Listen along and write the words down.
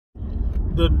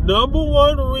The number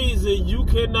one reason you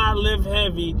cannot lift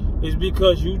heavy is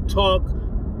because you talk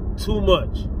too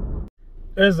much.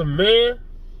 As a man,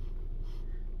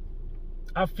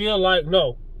 I feel like,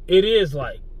 no, it is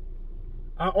like,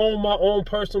 I own my own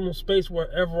personal space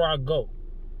wherever I go.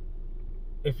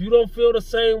 If you don't feel the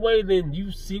same way, then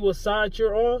you see what side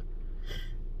you're on.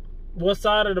 What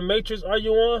side of the matrix are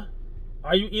you on?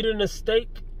 Are you eating a steak?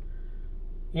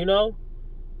 You know,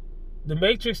 the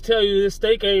matrix tell you this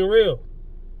steak ain't real.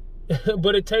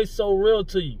 But it tastes so real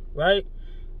to you, right?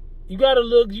 You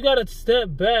gotta step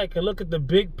back and look at the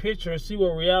big picture and see what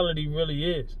reality really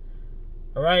is.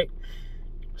 All right?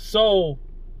 So,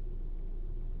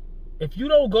 if you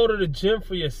don't go to the gym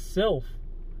for yourself,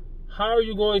 how are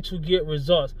you going to get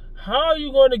results? How are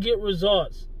you going to get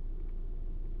results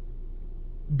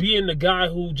being the guy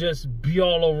who just be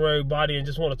all over everybody and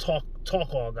just want to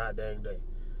talk all goddamn day?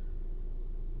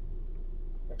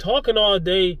 Talking all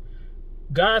day,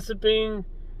 gossiping,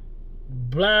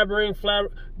 blabbering,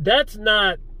 that's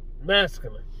not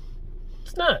masculine.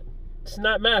 It's not. It's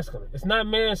not masculine. It's not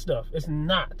man stuff. It's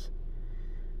not.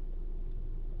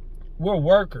 We're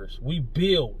workers. We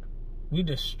build. We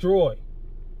destroy.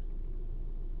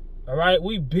 All right?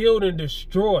 We build and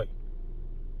destroy.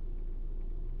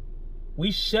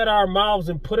 We shut our mouths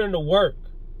and put in the work.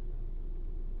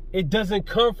 It doesn't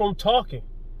come from talking.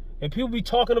 And people be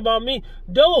talking about me.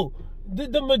 Dude,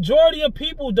 the majority of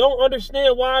people don't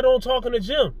understand why I don't talk in the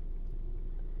gym.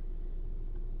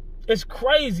 It's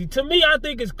crazy. To me, I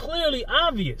think it's clearly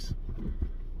obvious.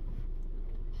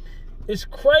 It's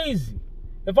crazy.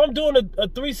 If I'm doing a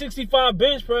 365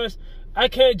 bench press, I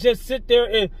can't just sit there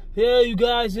and, yeah, you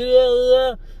guys,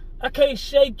 I can't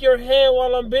shake your hand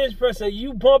while I'm bench pressing.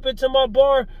 You bump into my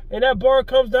bar and that bar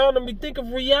comes down on me. Think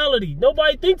of reality.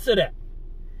 Nobody thinks of that.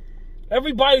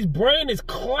 Everybody's brain is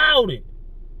clouded.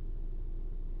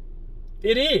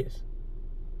 It is.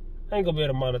 I ain't gonna be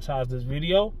able to monetize this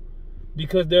video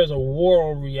because there's a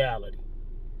war on reality.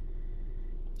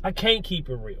 I can't keep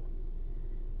it real.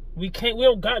 We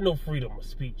don't got no freedom of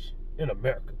speech in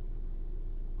America.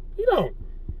 We don't.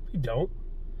 We don't.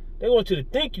 They want you to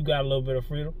think you got a little bit of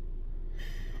freedom.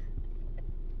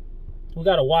 We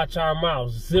gotta watch our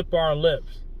mouths, zip our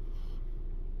lips.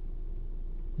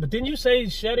 But then you say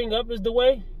shutting up is the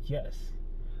way? Yes.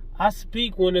 I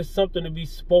speak when there's something to be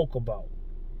spoke about.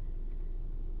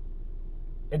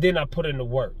 And then I put in the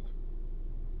work.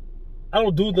 I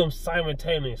don't do them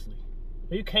simultaneously.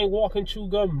 You can't walk and chew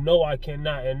gum? No, I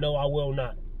cannot. And no, I will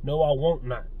not. No, I won't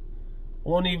not. I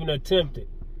won't even attempt it.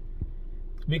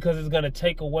 Because it's going to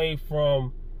take away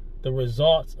from the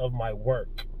results of my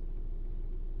work.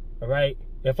 All right?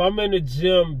 If I'm in the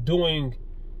gym doing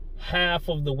half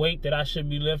of the weight that I should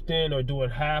be lifting or doing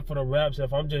half of the reps,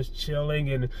 if I'm just chilling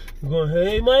and going,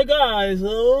 hey, my guys,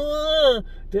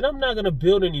 then I'm not going to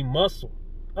build any muscle.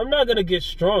 I'm not going to get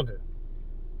stronger.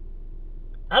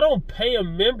 I don't pay a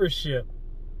membership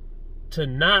to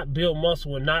not build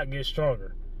muscle and not get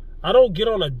stronger. I don't get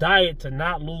on a diet to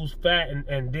not lose fat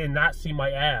and then not see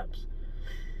my abs.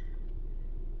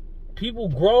 People,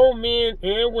 grown men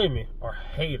and women, are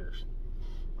haters.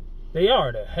 They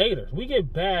are. They're haters. We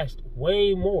get bashed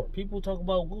way more. People talk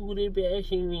about, ooh, they're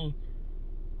bashing me.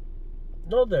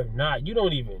 No, they're not. You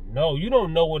don't even know. You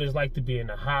don't know what it's like to be in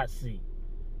the hot seat.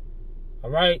 All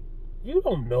right? You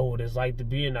don't know what it's like to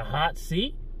be in the hot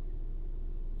seat.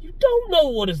 You don't know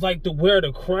what it's like to wear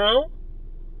the crown.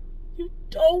 You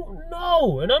don't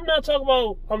know. And I'm not talking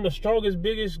about I'm the strongest,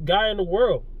 biggest guy in the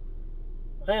world.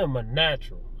 I am a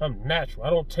natural. I'm natural.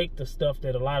 I don't take the stuff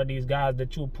that a lot of these guys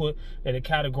that you'll put in a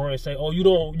category and say, oh,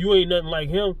 you ain't nothing like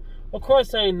him. Of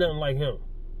course I ain't nothing like him.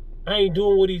 I ain't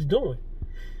doing what he's doing.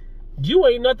 You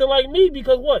ain't nothing like me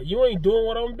because what? You ain't doing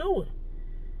what I'm doing.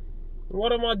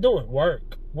 What am I doing?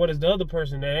 Work. What is the other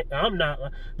person that I'm not?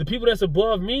 The people that's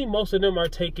above me, most of them are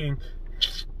taking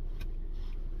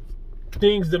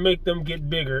things to make them get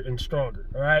bigger and stronger.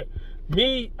 All right?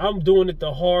 Me, I'm doing it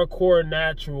the hardcore,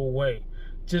 natural way.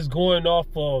 Just going off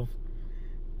of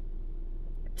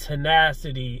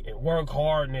tenacity and work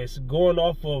hardness, going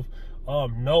off of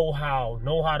know how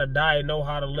to diet, know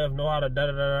how to live, know how to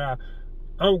da-da-da-da.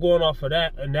 I'm going off of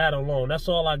that and that alone. That's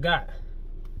all I got.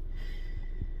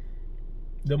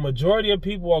 The majority of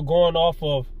people are going off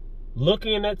of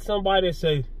looking at somebody and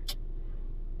say,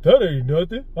 that ain't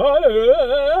nothing.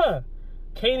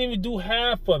 Can't even do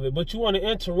half of it, but you want to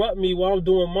interrupt me while I'm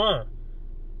doing mine.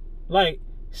 Like,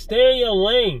 stay in your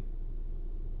lane.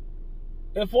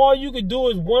 If all you could do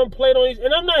is one plate on each,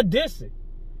 and I'm not dissing.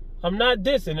 I'm not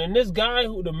dissing. And this guy,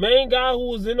 the main guy who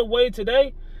was in the way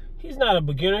today, he's not a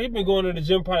beginner. He's been going to the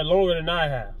gym probably longer than I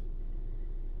have.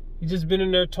 He just been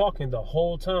in there talking the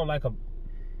whole time like a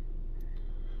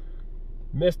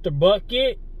Mr.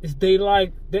 Bucket. Is they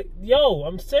like that? Yo,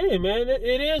 I'm saying, man,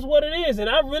 it is what it is, and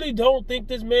I really don't think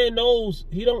this man knows.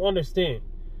 He don't understand.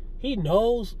 He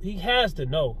knows. He has to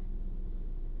know,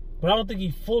 but I don't think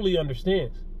he fully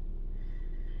understands.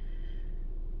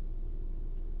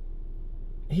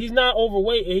 He's not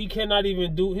overweight, and he cannot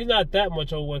even do. He's not that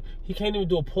much overweight. He can't even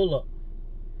do a pull-up.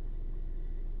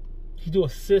 He do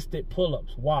assisted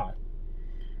pull-ups. Why?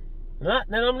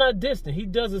 And I'm not distant. He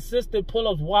does assisted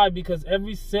pull-ups. Why? Because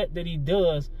every set that he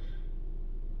does,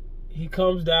 he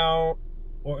comes down,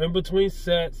 or in between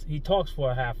sets, he talks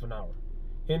for a half an hour.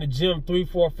 In the gym, 3,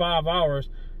 4, 5 hours.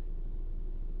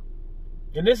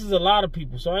 And this is a lot of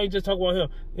people, so I ain't just talking about him.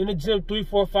 In the gym, 3,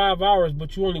 4, 5 hours,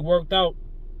 but you only worked out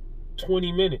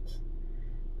 20 minutes.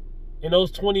 In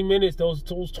those 20 minutes, those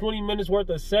 20 minutes worth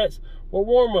of sets were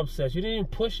warm-up sets. You didn't even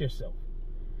push yourself.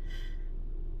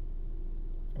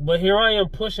 But here I am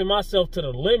pushing myself to the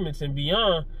limits and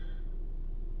beyond.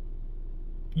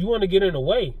 You want to get in the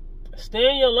way. Stay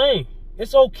in your lane.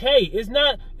 It's okay. It's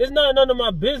not none of my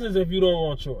business if you don't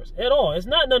want yours. At all. It's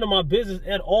not none of my business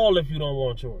at all if you don't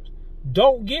want yours.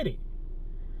 Don't get it.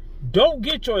 Don't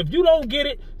get yours. If you don't get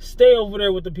it, stay over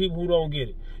there with the people who don't get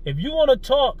it. If you want to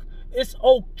talk, it's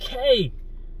okay.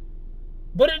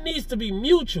 But it needs to be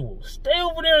mutual. Stay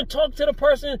over there and talk to the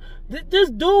person. This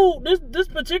dude, this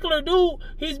particular dude,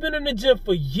 he's been in the gym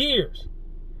for years.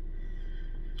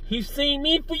 He's seen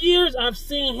me for years. I've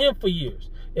seen him for years.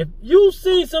 If you've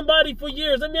seen somebody for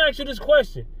years, let me ask you this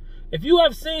question. If you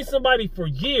have seen somebody for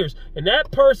years and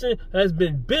that person has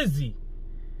been busy,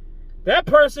 that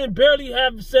person barely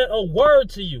have said a word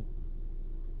to you,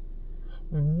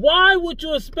 why would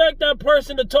you expect that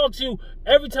person to talk to you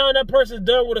every time that person's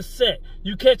done with a set?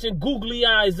 You catching googly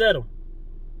eyes at them.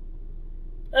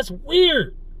 That's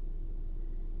weird.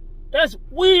 That's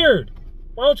weird.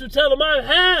 Why don't you tell them I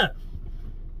have?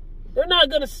 They're not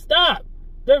going to stop.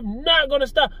 They're not going to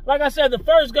stop. Like I said, the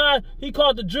first guy, he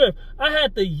caught the drift. I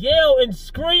had to yell and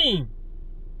scream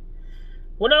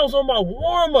when I was on my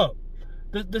warm-up.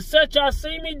 The set y'all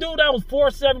see me do, that was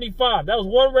 475. That was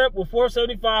one rep with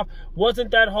 475.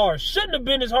 Wasn't that hard. Shouldn't have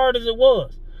been as hard as it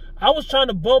was. I was trying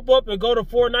to bump up and go to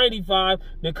 495,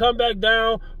 then come back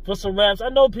down for some reps. I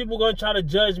know people are going to try to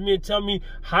judge me and tell me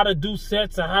how to do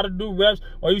sets and how to do reps,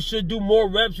 or you should do more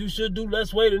reps, you should do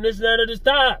less weight, and this, that, or this.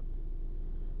 Stop.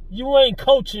 You ain't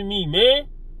coaching me, man.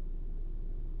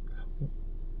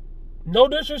 No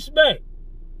disrespect.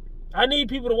 I need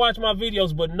people to watch my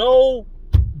videos, but no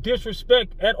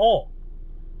disrespect at all.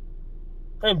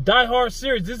 I'm diehard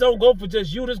serious. This don't go for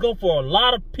just you. This go for a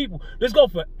lot of people. This go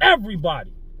for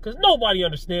everybody. Because nobody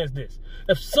understands this.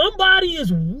 If somebody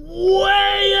is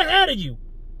way ahead of you,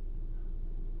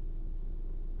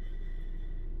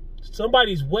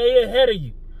 somebody's way ahead of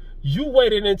you, you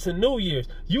waited into New Year's.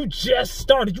 You just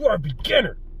started. You are a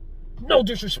beginner. No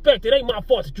disrespect. It ain't my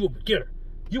fault that you're a beginner.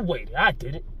 You waited. I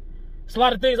didn't. It's a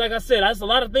lot of things, like I said, that's a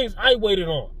lot of things I waited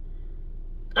on.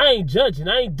 I ain't judging.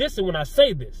 I ain't dissing when I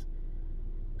say this.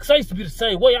 Because I used to be the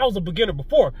same way. I was a beginner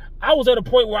before. I was at a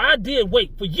point where I did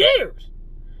wait for years.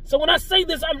 So when I say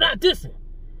this, I'm not dissing.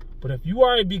 But if you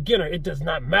are a beginner, it does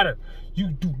not matter. You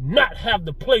do not have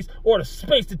the place or the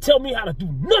space to tell me how to do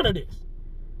none of this.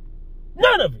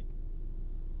 None of it.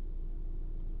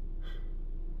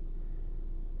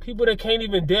 People that can't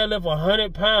even deadlift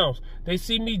 100 pounds. They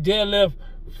see me deadlift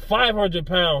 500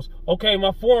 pounds. Okay,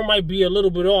 my form might be a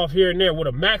little bit off here and there with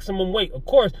a maximum weight. Of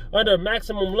course, under a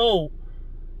maximum load,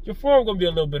 your form going to be a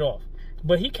little bit off.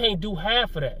 But he can't do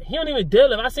half of that. He don't even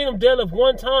deadlift. I seen him deadlift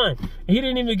one time. And he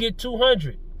didn't even get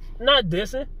 200. Not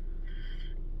dissing.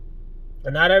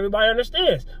 And not everybody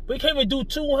understands. But he can't even do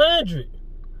 200.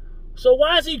 So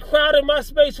why is he crowding my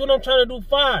space when I'm trying to do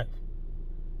 5?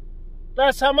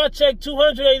 Last time I checked,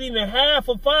 200 ain't even half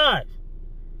of 5.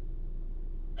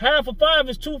 Half of 5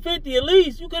 is 250 at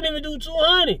least. You couldn't even do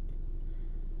 200.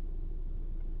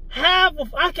 Half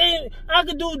of, I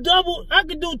could do double, I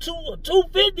could do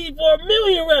 250 for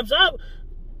 1,000,000 reps.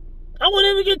 I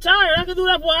wouldn't even get tired. I could do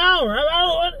that for an hour.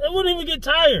 I wouldn't even get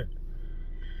tired.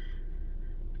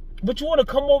 But you want to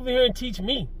come over here and teach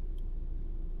me?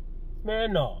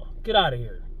 Man, no. Get out of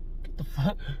here. Get the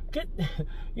fuck,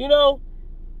 you know,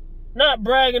 not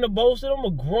bragging or boasting. I'm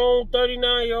a grown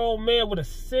 39-year-old man with a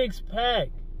 6-pack.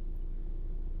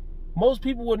 Most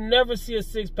people would never see a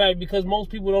 6-pack because most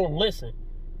people don't listen.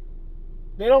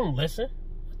 They don't listen.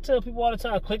 I tell people all the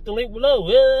time, click the link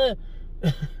below.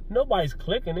 Nobody's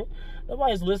clicking it.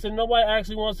 Nobody's listening. Nobody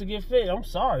actually wants to get fit. I'm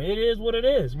sorry. It is what it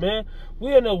is, man.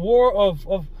 We're in a war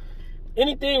of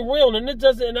Anything real, and it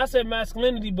doesn't, and I said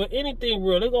masculinity, but anything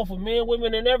real. They go for men,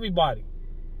 women, and everybody.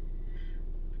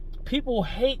 People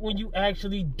hate when you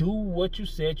actually do what you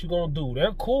said you're going to do.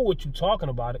 They're cool with you talking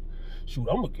about it. Shoot,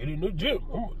 I'm going to get in the gym.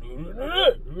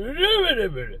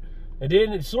 And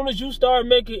then as soon as you start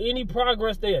making any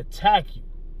progress, they attack you.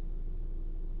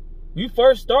 You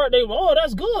first start, they, oh,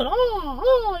 that's good.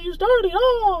 Oh, you started.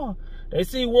 Oh. They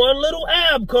see one little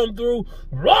ab come through.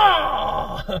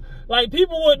 Rah! Like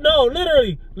people would know,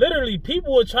 literally,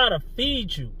 people would try to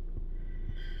feed you.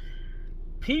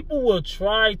 People will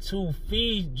try to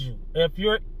feed you. If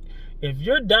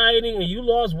you're dieting and you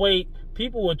lost weight,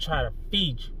 people will try to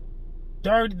feed you.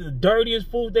 The dirtiest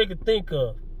food they could think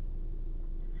of.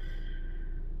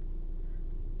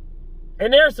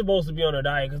 And they're supposed to be on a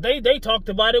diet because they talked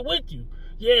about it with you.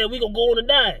 Yeah, we gonna go on a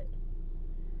diet.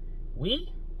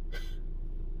 We?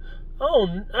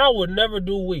 I would never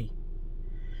do we.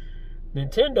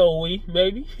 Nintendo we,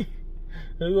 maybe.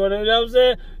 You know what I'm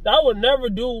saying? I would never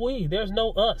do we. There's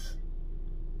no us.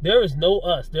 There is no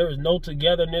us. There is no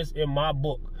togetherness in my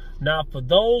book. Now, for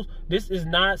those, this is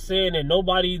not saying that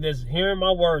nobody that's hearing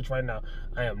my words right now,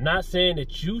 I am not saying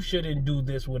that you shouldn't do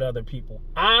this with other people.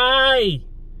 I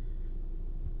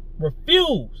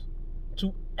refuse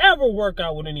to ever work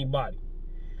out with anybody.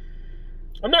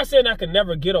 I'm not saying I can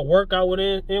never get a workout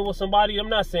in with somebody. I'm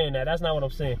not saying that. That's not what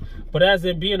I'm saying. But as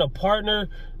in being a partner,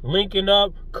 linking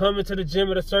up, coming to the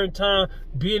gym at a certain time,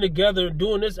 being together,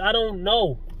 doing this, I don't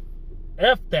know.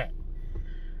 F that.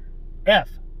 F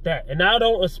that. And I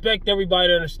don't expect everybody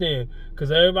to understand.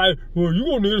 Because everybody, well, you're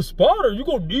going to need a spotter. You're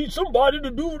going to need somebody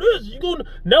to do this.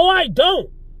 No, I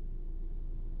don't.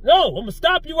 No, I'm going to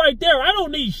stop you right there. I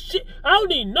don't need shit. I don't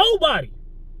need nobody.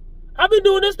 I've been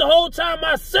doing this the whole time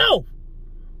myself.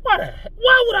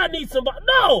 Why would I need somebody?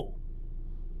 No.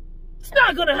 It's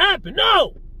not going to happen.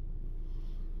 No.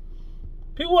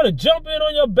 People want to jump in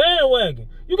on your bandwagon.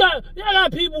 You got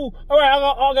people, all right,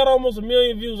 I got almost 1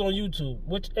 million views on YouTube,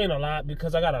 which ain't a lot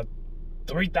because I got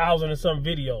 3,000 and some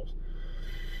videos.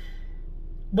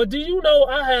 But do you know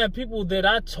I had people that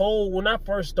I told when I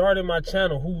first started my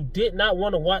channel who did not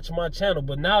want to watch my channel,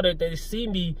 but now that they see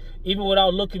me, even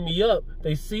without looking me up,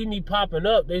 they see me popping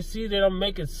up, they see that I'm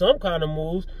making some kind of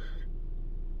moves,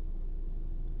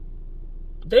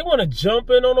 they want to jump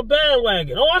in on the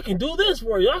bandwagon. Oh, I can do this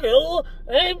for you. I can,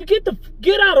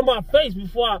 get out of my face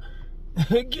before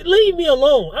leave me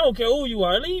alone. I don't care who you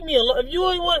are. Leave me alone. If you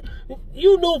ain't want,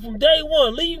 you knew from day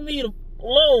one, leave me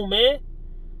alone, man.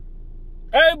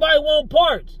 Everybody want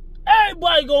parts.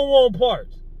 Everybody gonna want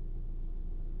parts.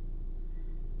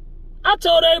 I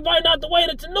told everybody not to wait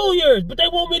until New Year's, but they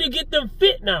want me to get them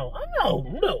fit now. I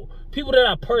know. People that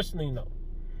I personally know.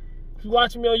 If you're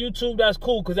watching me on YouTube, that's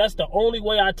cool, because that's the only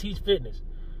way I teach fitness.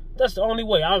 That's the only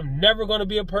way. I'm never going to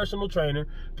be a personal trainer.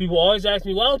 People always ask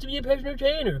me, why don't you be a personal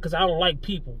trainer? Because I don't like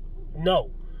people.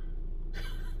 No.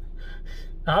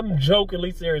 I'm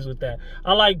jokingly serious with that.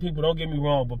 I like people, don't get me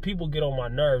wrong, but people get on my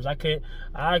nerves.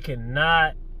 I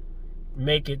cannot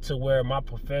make it to where my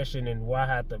profession and where I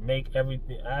have to make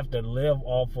everything, I have to live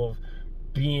off of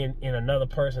being in another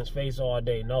person's face all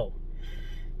day. No.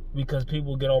 Because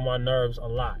people get on my nerves a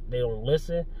lot. They don't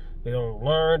listen, they don't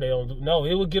learn, they don't do, no,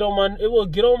 it will get on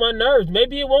my nerves.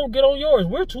 Maybe it won't get on yours.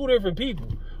 We're two different people.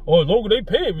 Oh, as long as they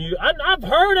pay me. I've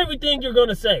heard everything you're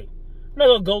gonna say. I'm not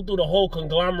gonna go through the whole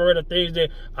conglomerate of things that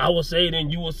I will say and then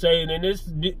you will say, and then this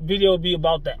video will be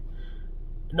about that.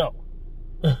 No.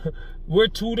 We're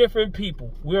two different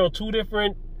people. We live two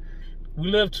different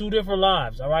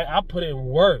lives, all right? I put in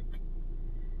work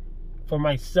for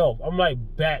myself. I'm like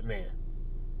Batman.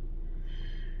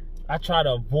 I try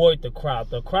to avoid the crowd.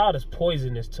 The crowd is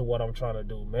poisonous to what I'm trying to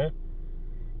do, man.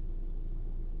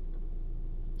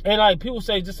 And like people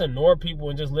say, just ignore people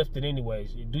and just lift it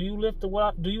anyways. Do you lift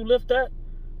that?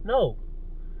 No.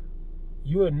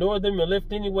 You ignore them and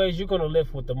lift anyways, you're going to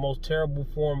lift with the most terrible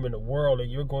form in the world and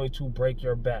you're going to break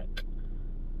your back.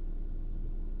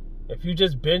 If you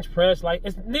just bench press, like,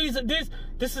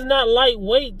 this is not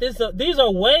lightweight. These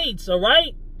are weights, all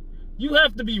right? You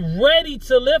have to be ready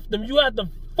to lift them. You have to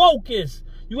focus.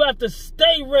 You have to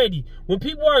stay ready. When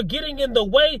people are getting in the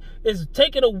way, it's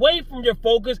taken away from your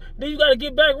focus, then you got to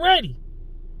get back ready.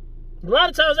 A lot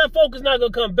of times that focus is not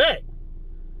going to come back.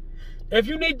 If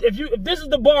this is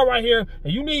the bar right here,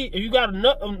 and you got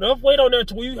enough weight on there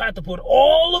to where you have to put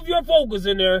all of your focus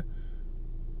in there,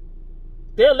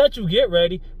 they'll let you get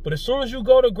ready. But as soon as you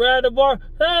go to grab the bar,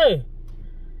 hey,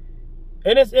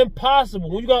 and it's impossible.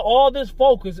 When you got all this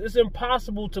focus, it's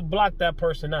impossible to block that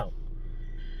person out.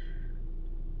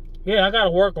 Yeah, I got to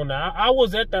work on that. I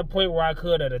was at that point where I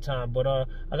could at a time, but I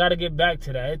got to get back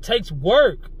to that. It takes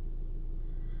work.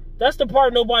 That's the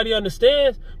part nobody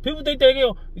understands. People think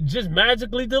they're just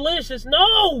magically delicious.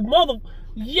 No,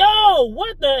 yo,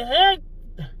 what the heck?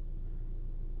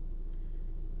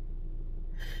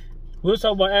 We were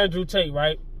talking about Andrew Tate,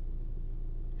 right?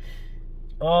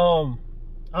 I'm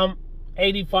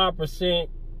 85%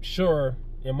 sure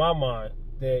in my mind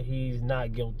that he's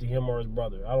not guilty, him or his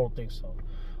brother. I don't think so.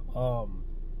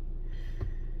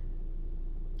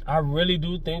 I really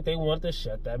do think they want to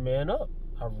shut that man up.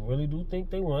 I really do think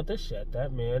they want to shut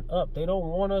that man up. They don't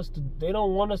want us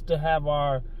to have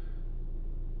our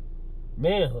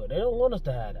manhood. They don't want us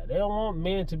to have that. They don't want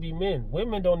men to be men.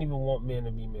 Women don't even want men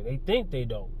to be men. They think they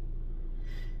don't.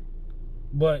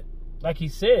 But like he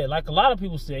said, like a lot of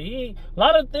people say, a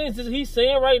lot of things that he's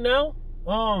saying right now,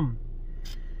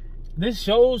 this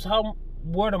shows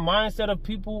where the mindset of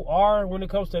people are when it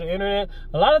comes to the internet.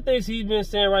 A lot of things he's been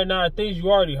saying right now are things you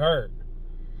already heard.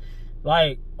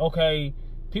 Like, okay,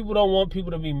 people don't want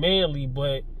people to be manly,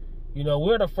 but, you know,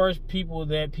 we're the first people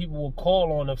that people will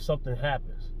call on if something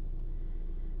happens.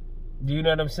 Do you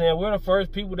know what I'm saying? We're the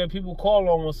first people that people call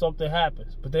on when something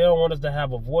happens. But they don't want us to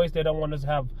have a voice. They don't want us to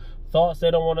have thoughts. They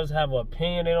don't want us to have an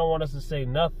opinion. They don't want us to say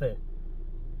nothing.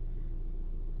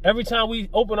 Every time we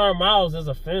open our mouths, it's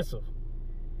offensive.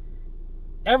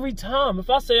 Every time. If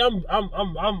I say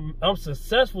I'm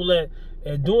successful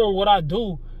at doing what I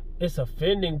do, it's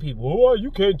offending people. Oh, you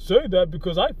can't say that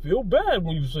because I feel bad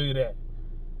when you say that.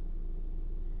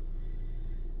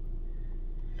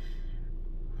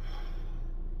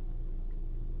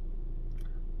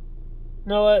 You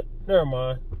know what? Never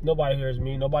mind. Nobody hears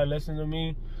me. Nobody listens to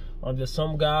me. I'm just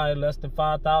some guy, less than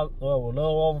 5,000, a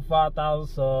little over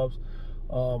 5,000 subs,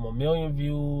 1 million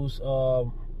views. Gotta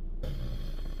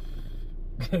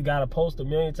post 1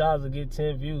 million times to get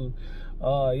 10 views.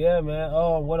 Yeah, man.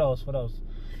 What else?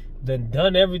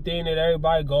 Done everything that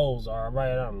everybody goals are.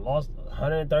 Right? I lost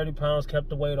 130 pounds, kept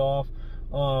the weight off.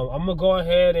 I'm gonna go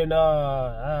ahead and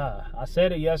I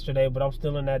said it yesterday, but I'm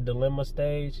still in that dilemma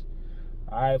stage.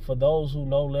 All right, for those who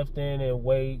know lifting and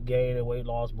weight gain and weight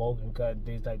loss, bulk and cut,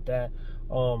 things like that.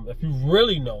 If you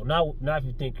really know, not if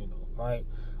you think you know, right?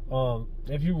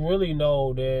 If you really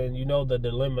know, then you know the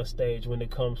dilemma stage when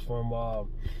it comes from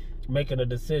making a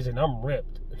decision. I'm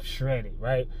ripped, shredded,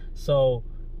 right? So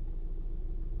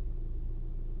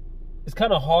it's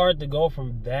kind of hard to go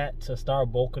from that to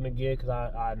start bulking again because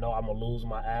I know I'm going to lose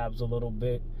my abs a little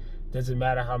bit. Doesn't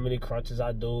matter how many crunches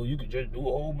I do. You can just do a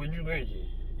whole bunch of crunches.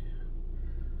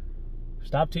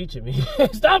 Stop teaching me.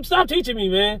 Stop teaching me,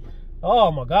 man.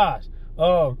 Oh, my gosh.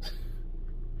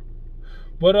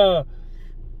 But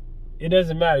it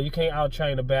doesn't matter. You can't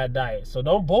out-train a bad diet. So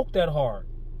don't bulk that hard.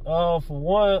 For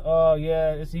one,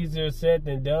 yeah, it's easier said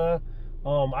than done.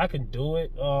 I can do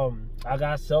it. I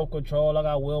got self-control. I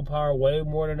got willpower way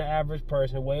more than the average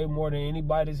person. Way more than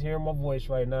anybody that's hearing my voice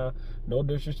right now. No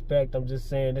disrespect. I'm just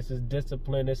saying this is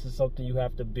discipline. This is something you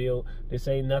have to build. This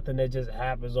ain't nothing that just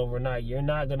happens overnight. You're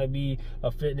not going to be a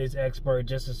fitness expert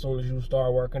just as soon as you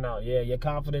start working out. Yeah, your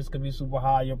confidence could be super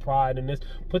high. Your pride and this.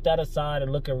 Put that aside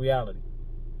and look at reality.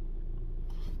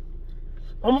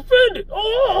 I'm offended.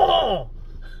 Oh!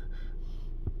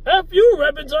 F you,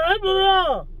 Reverend.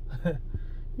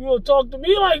 You don't talk to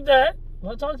me like that.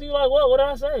 I talk to you like what? What did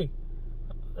I say?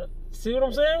 See what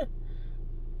I'm saying?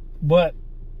 But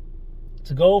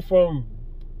to go from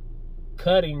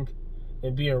cutting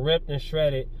and being ripped and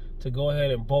shredded to go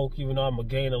ahead and bulk, even though I'm going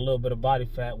to gain a little bit of body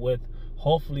fat with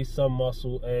hopefully some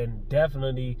muscle and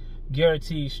definitely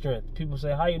guaranteed strength. People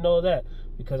say, how you know that?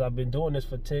 Because I've been doing this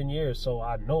for 10 years, so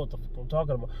I know what the fuck I'm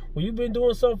talking about. When you've been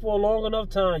doing something for a long enough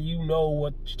time, you know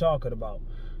what you're talking about.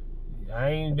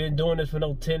 I ain't been doing this for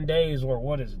no 10 days, or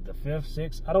what is it, the 5th,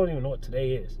 6th? I don't even know what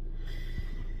today is.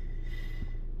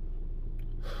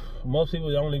 Most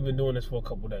people only been doing this for a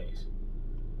couple days.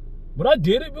 But I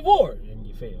did it before, and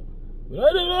you failed.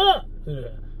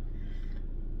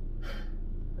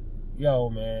 Yo,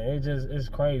 man, it's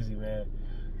crazy, man.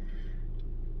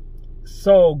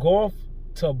 So going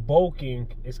to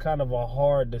bulking is kind of a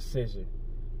hard decision,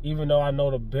 even though I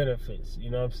know the benefits,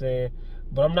 you know what I'm saying?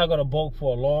 But I'm not going to bulk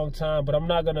for a long time, but I'm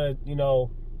not going to, you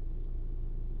know,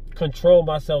 control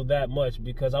myself that much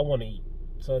because I want to eat.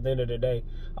 So at the end of the day,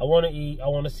 I want to eat, I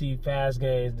want to see fast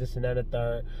gains, this and that and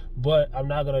third, but I'm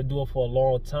not going to do it for a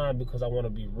long time because I want to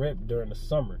be ripped during the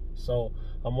summer. So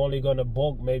I'm only going to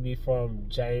bulk maybe from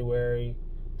January,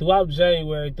 throughout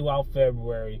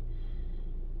February,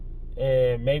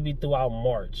 and maybe throughout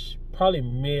March, probably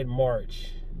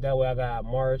mid-March. That way I got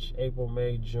March, April,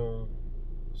 May, June.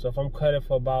 So if I'm cutting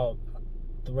for about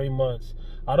 3 months,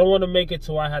 I don't want to make it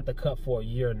to where I have to cut for a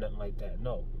year or nothing like that.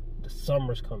 No, the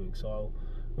summer's coming, so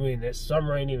I mean, that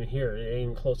summer ain't even here. It ain't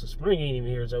even close to spring, ain't even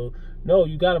here. So, no,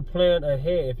 you got to plan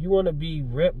ahead. If you want to be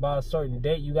ripped by a certain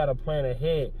date, you got to plan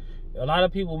ahead. A lot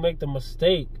of people make the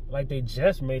mistake, like they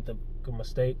just made the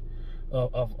mistake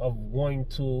of wanting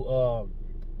to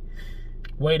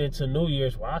wait until New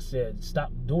Year's. Well, I said,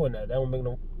 stop doing that. That don't make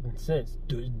no sense.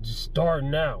 Just start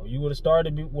now. You would have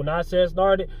started, when I said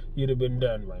started, you'd have been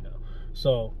done right now.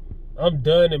 So, I'm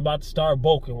done and about to start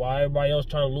bulking while everybody else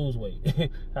trying to lose weight.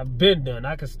 I've been done.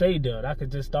 I could stay done. I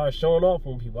could just start showing off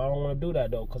on people. I don't want to do that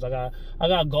though, because I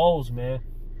got goals, man.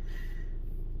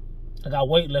 I got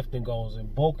weightlifting goals,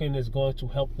 and bulking is going to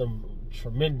help them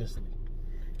tremendously.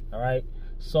 All right.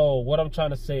 So what I'm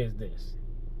trying to say is this.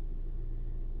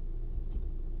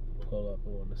 Pull up. I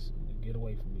want to get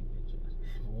away from me, bitches.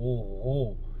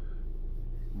 Ooh.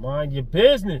 Mind your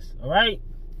business. All right.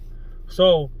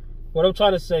 So what I'm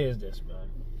trying to say is this, man.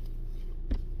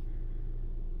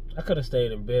 I could have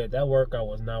stayed in bed. That workout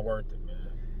was not worth it,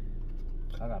 man.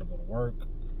 I gotta go to work.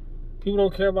 People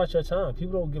don't care about your time.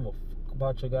 People don't give a fuck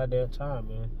about your goddamn time,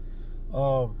 man.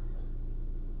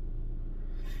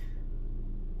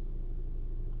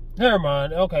 Never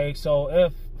mind. Okay, so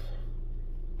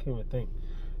can't even think.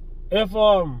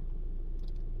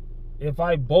 If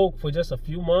I bulk for just a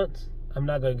few months, I'm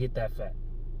not gonna get that fat.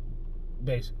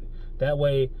 Basically, that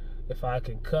way, if I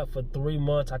can cut for 3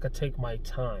 months, I can take my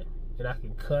time. And I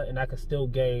can cut and I can still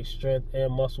gain strength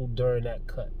and muscle during that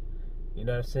cut. You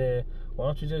know what I'm saying? Why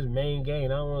don't you just main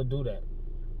gain? I don't want to do that.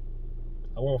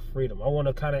 I want freedom. I want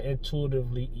to kind of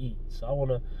intuitively eat. So I'm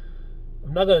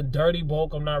not going to dirty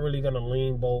bulk. I'm not really going to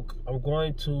lean bulk. I'm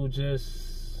going to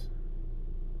just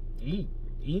eat.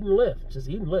 Eat and lift. Just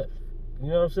eat and lift. You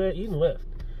know what I'm saying? Eat and lift.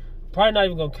 Probably not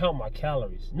even going to count my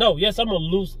calories. No, yes, I'm going to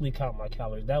loosely count my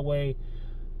calories. That way,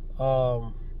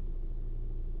 or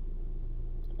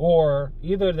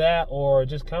either that or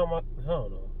just count my, I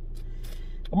don't know.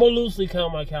 I'm going to loosely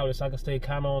count my calories so I can stay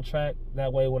kind of on track.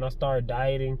 That way when I start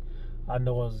dieting, I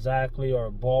know exactly, or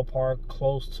ballpark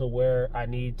close to where I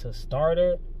need to start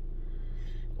it.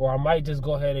 Or I might just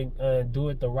go ahead and do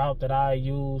it the route that I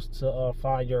use to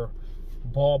find your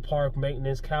ballpark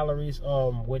maintenance calories,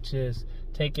 which is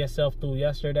take yourself through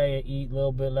yesterday and eat a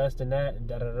little bit less than that, and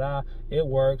da-da-da. It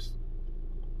works.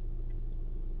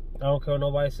 I don't care what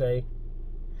nobody say.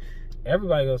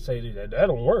 Everybody gonna say that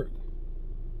don't work.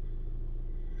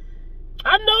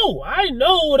 I know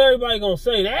what everybody gonna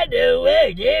say. That don't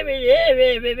work.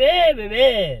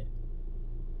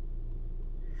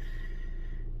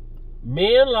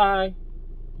 Men lie,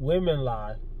 women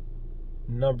lie,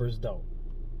 numbers don't.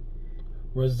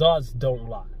 Results don't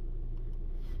lie.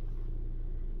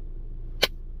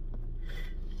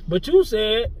 But you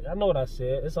said, I know what I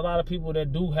said, it's a lot of people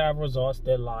that do have results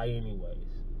that lie anyways.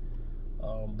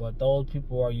 But those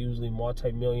people are usually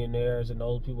multi-millionaires, and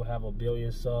those people have 1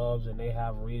 billion subs, and they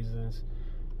have reasons.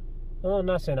 I'm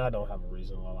not saying I don't have a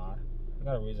reason to lie. I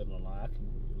got a reason to lie. I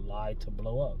can lie to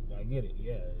blow up. I get it.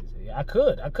 Yeah, I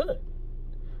could.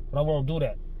 But I won't do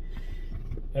that.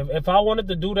 If I wanted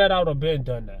to do that, I would have been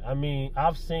done that. I mean,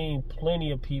 I've seen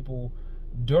plenty of people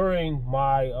during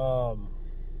my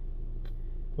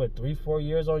 3-4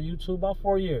 years on YouTube, about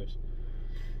 4 years.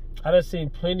 I done seen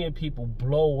plenty of people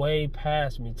blow way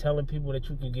past me, telling people that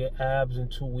you can get abs in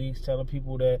 2 weeks, telling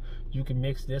people that you can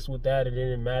mix this with that and then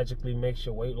it magically makes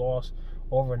your weight loss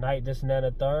overnight, this and that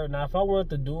and the third. Now, if I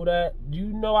wanted to do that, do you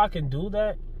know I can do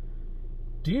that?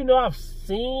 Do you know I've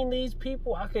seen these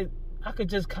people? I could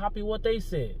just copy what they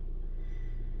said.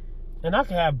 And I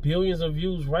could have billions of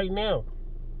views right now.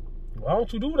 Why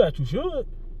don't you do that? You should.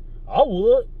 I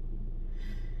would.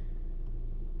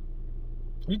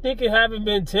 You think it haven't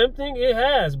been tempting? It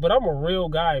has, but I'm a real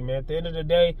guy, man. At the end of the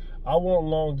day, I want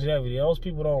longevity. Those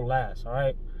people don't last, all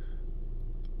right?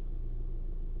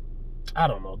 I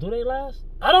don't know. Do they last?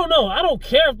 I don't know. I don't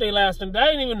care if they last. And that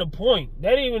ain't even the point.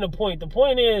 That ain't even the point. The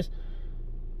point is,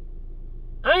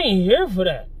 I ain't here for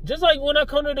that. Just like when I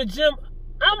come to the gym,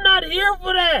 I'm not here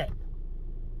for that.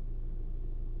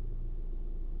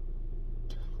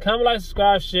 Comment, like,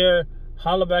 subscribe, share.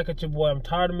 Holler back at your boy. I'm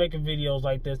tired of making videos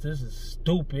like this. This is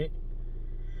stupid.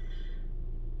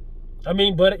 I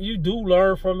mean, but you do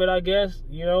learn from it, I guess.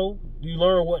 You know, you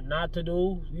learn what not to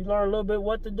do. You learn a little bit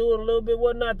what to do and a little bit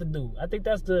what not to do. I think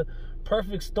that's the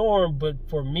perfect storm. But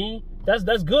for me,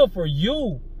 that's good for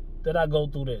you that I go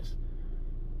through this.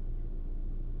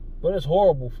 But it's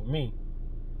horrible for me.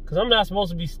 Because I'm not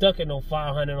supposed to be stuck at no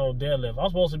 500 on deadlift. I'm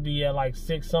supposed to be at like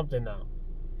 6 something now.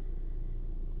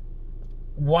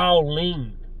 While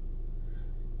lean.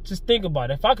 Just think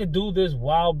about it. If I could do this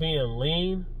while being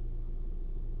lean,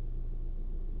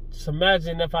 just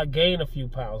imagine if I gain a few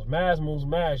pounds. Mass moves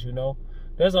mass, you know.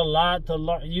 There's a lot to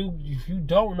learn. If you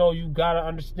don't know, you gotta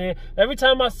understand. Every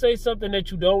time I say something that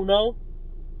you don't know,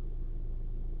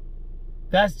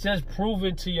 that's just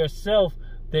proving to yourself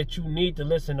that you need to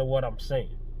listen to what I'm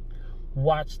saying.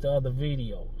 Watch the other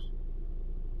videos.